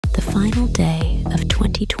The final day of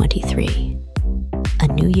 2023, a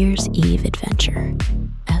New Year's Eve adventure.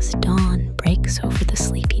 As dawn breaks over the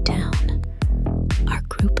sleepy town, our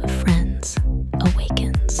group of friends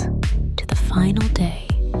awakens to the final day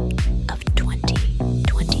of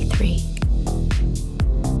 2023.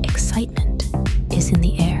 Excitement is in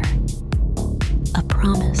the air, a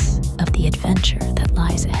promise of the adventure that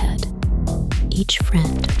lies ahead. Each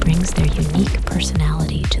friend brings their unique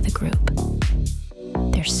personality to the group.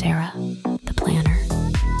 There's Sarah, the planner,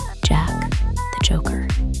 Jack, the joker,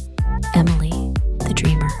 Emily, the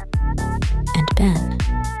dreamer, and Ben,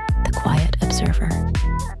 the quiet observer.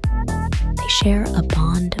 They share a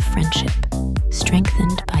bond of friendship,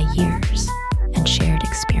 strengthened by years and shared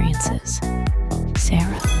experiences.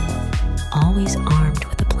 Sarah, always armed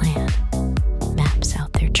with a plan, maps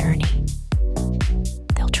out their journey.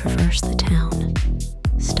 They'll traverse the town,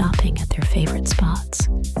 stopping at their favorite spots,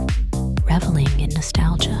 reveling in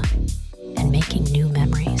nostalgia and making new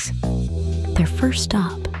memories. Their first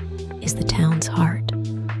stop is the town's heart,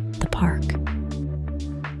 the park.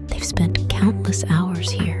 They've spent countless hours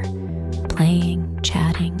here, playing,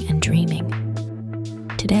 chatting, and dreaming.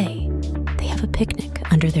 Today, they have a picnic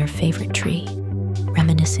under their favorite tree,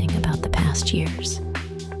 reminiscing about the past years.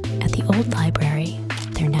 At the old library,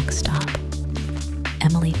 their next stop,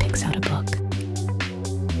 Emily picks out a book.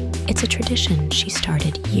 It's a tradition she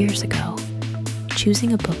started years ago,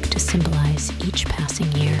 choosing a book to symbolize each passing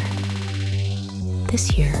year.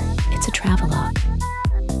 This year, it's a travelogue,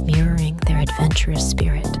 mirroring their adventurous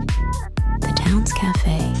spirit. The town's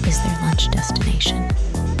cafe is their lunch destination.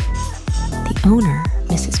 The owner,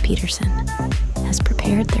 Mrs. Peterson, has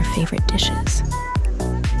prepared their favorite dishes,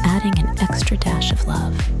 adding an extra dash of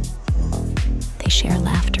love. They share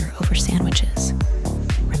laughter over sandwiches,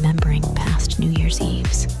 remembering past New Year's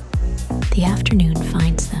Eves. The afternoon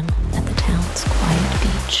finds them at the town's quiet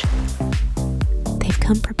beach. They've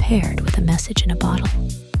come prepared with a message in a bottle,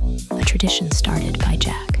 a tradition started by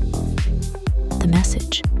Jack. The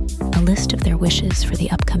message, a list of their wishes for the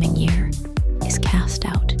upcoming year, is cast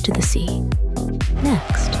out to the sea.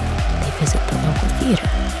 Next, they visit the local theater,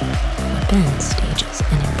 where Ben stages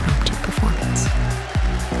an impromptu performance.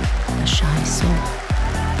 A shy soul,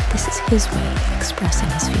 this is his way of expressing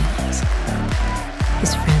his feelings.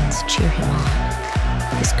 His friends cheer him on,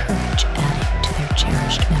 his courage adding to their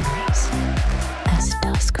cherished memories. As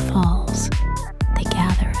dusk falls, they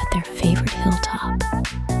gather at their favorite hilltop,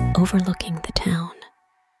 overlooking the town.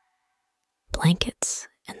 Blankets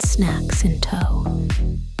and snacks in tow,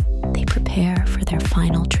 they prepare for their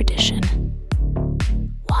final tradition.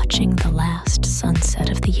 Watching the last sunset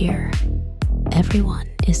of the year, everyone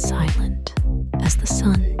is silent as the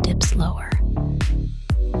sun dips lower,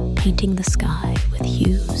 painting the sky with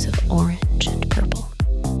hues of orange and purple.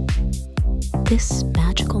 This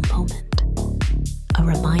magical moment, a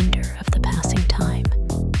reminder of the passing time,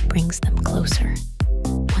 brings them closer.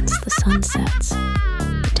 Once the sun sets,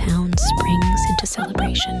 the town springs into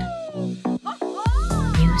celebration.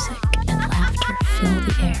 Music and laughter fill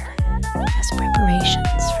the air as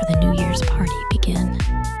preparations for the New Year's party begin.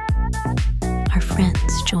 Our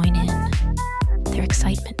friends join in, their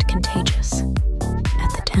excitement contagious.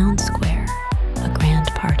 At the town square, a grand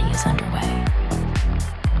party is underway.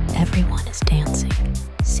 Everyone is dancing,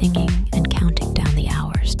 singing, and counting down the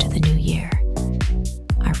hours to the new year.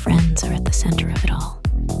 Our friends are at the center of it all,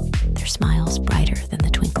 their smiles brighter than the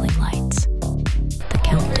twinkling lights. The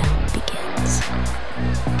countdown begins.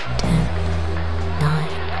 10, 9,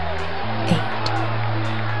 8.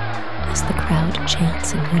 As the crowd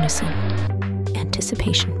chants in unison,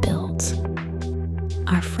 anticipation builds.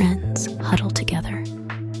 Our friends huddle together,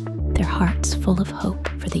 their hearts full of hope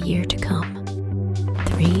for the year to come.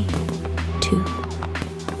 3, 2,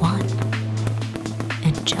 1.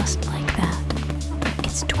 And just like that,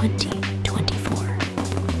 it's 2024.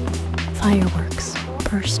 Fireworks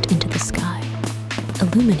burst into the sky,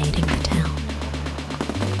 illuminating the town.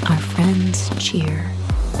 Our friends cheer,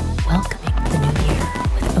 welcoming the new year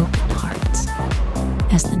with open hearts.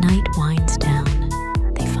 As the night winds down,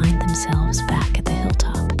 they find themselves back at the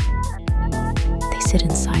hilltop. They sit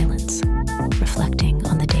in silence, reflecting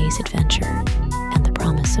on the day's adventure and the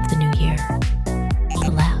promise of the new year.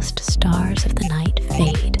 The last stars of the night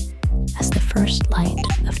fade as the first light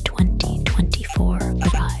of 2024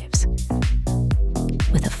 arrives.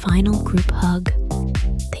 With a final group hug,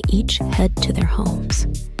 they each head to their homes,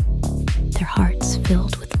 their hearts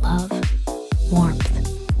filled with love, warmth,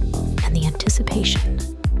 and the anticipation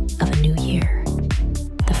of a new year.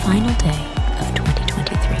 The final day of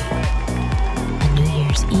 2023, a New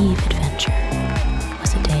Year's Eve adventure,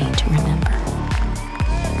 was a day to remember.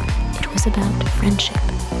 It was about friendship,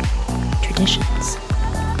 traditions,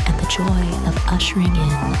 and the joy of ushering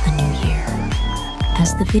in a new year.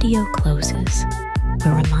 As the video closes,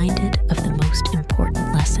 we're reminded of the most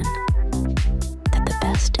important lesson, that the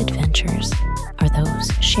best adventures are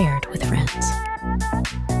those shared with friends.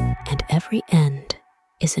 And every end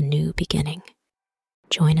is a new beginning.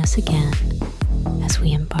 Join us again as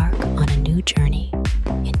we embark on a new journey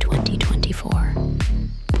in 2024.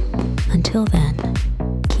 Until then,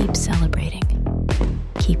 keep celebrating,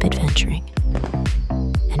 keep adventuring,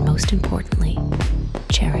 and most importantly,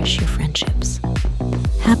 cherish your friendships.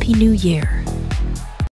 Happy New Year!